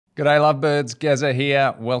G'day lovebirds, Gazza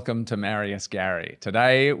here. Welcome to Marry Us Gary.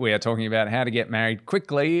 Today we are talking about how to get married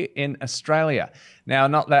quickly in Australia. Now,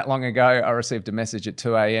 not that long ago, I received a message at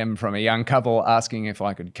 2 a.m. from a young couple asking if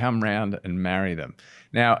I could come round and marry them.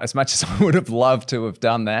 Now, as much as I would have loved to have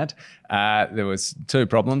done that, there was two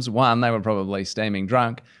problems. One, they were probably steaming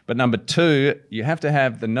drunk. But number two, you have to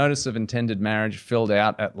have the notice of intended marriage filled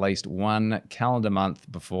out at least 1 calendar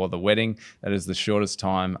month before the wedding. That is the shortest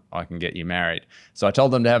time I can get you married. So I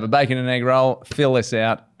told them to have a bacon and egg roll, fill this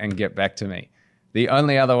out, and get back to me. The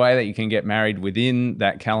only other way that you can get married within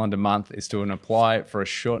that calendar month is to apply for a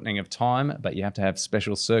shortening of time, but you have to have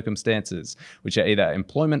special circumstances, which are either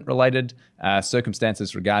employment-related,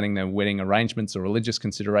 circumstances regarding the wedding arrangements or religious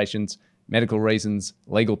considerations, medical reasons,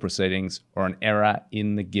 legal proceedings, or an error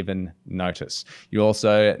in the given notice. You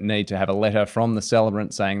also need to have a letter from the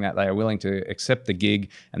celebrant saying that they are willing to accept the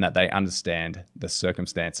gig and that they understand the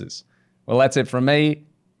circumstances. Well, that's it from me.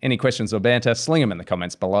 Any questions or banter, sling them in the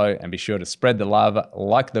comments below, and be sure to spread the love,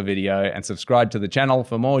 like the video, and subscribe to the channel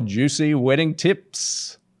for more juicy wedding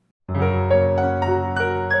tips.